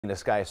The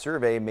Sky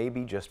Survey may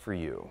be just for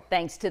you.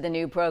 Thanks to the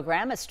new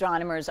program,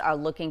 astronomers are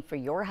looking for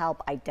your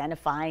help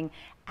identifying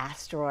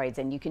asteroids,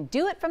 and you can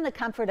do it from the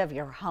comfort of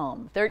your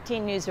home.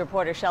 13 News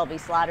reporter Shelby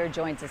Slaughter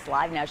joins us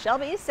live now.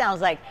 Shelby, this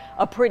sounds like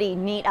a pretty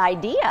neat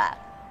idea.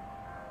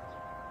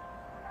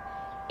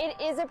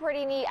 It is a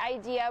pretty neat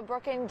idea,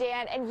 Brooke and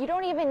Dan, and you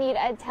don't even need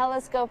a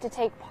telescope to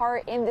take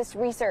part in this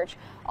research.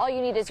 All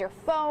you need is your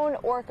phone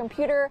or a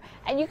computer,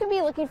 and you can be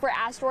looking for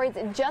asteroids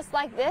just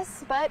like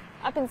this, but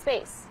up in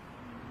space.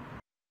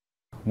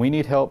 We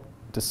need help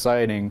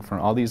deciding from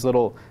all these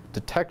little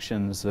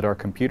detections that our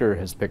computer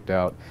has picked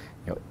out,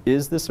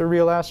 is this a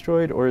real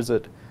asteroid or is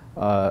it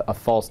a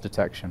false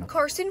detection?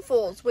 Carson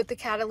Foles with the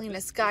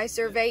Catalina Sky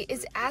Survey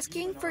is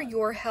asking for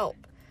your help.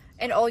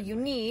 And all you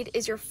need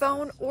is your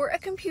phone or a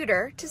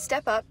computer to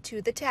step up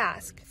to the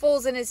task.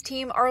 Foles and his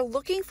team are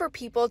looking for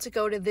people to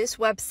go to this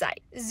website,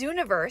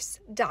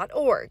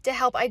 zooniverse.org, to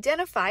help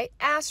identify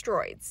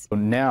asteroids. So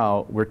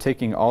now we're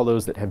taking all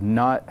those that have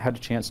not had a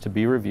chance to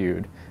be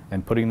reviewed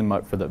and putting them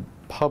up for the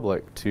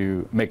public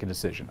to make a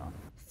decision on.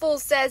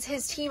 Foles says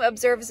his team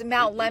observes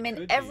Mount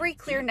Lemmon every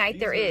clear night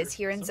there is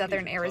here in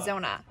southern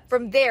Arizona.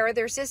 From there,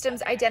 their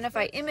systems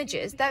identify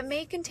images that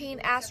may contain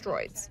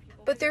asteroids.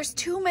 But there's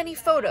too many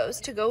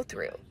photos to go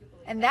through,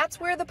 and that's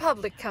where the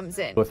public comes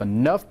in. If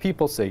enough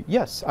people say,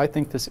 yes, I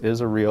think this is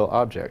a real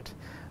object,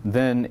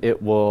 then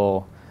it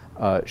will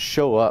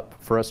show up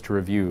for us to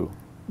review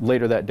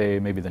later that day,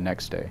 maybe the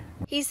next day.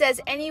 He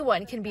says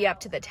anyone can be up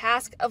to the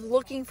task of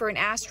looking for an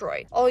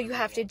asteroid. All you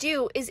have to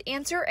do is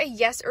answer a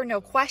yes or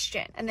no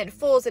question, and then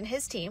Foles and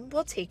his team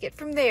will take it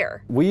from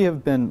there. We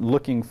have been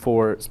looking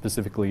for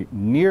specifically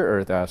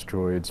near-Earth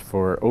asteroids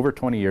for over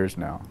 20 years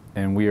now,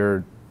 and we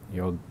are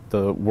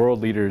the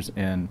world leaders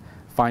in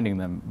finding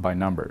them by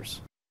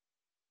numbers.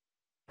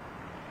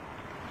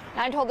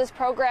 I'm told this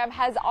program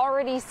has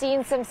already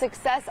seen some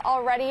success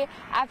already.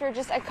 After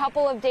just a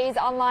couple of days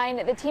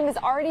online, the team has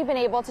already been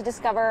able to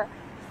discover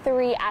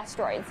 3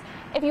 asteroids.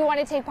 If you want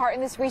to take part in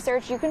this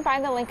research, you can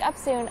find the link up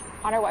soon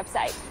on our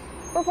website.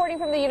 Reporting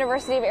from the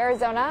University of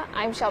Arizona,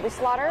 I'm Shelby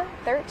Slaughter,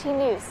 13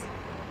 News.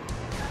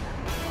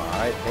 All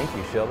right, thank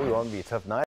you, Shelby. Well, it'll be a tough night.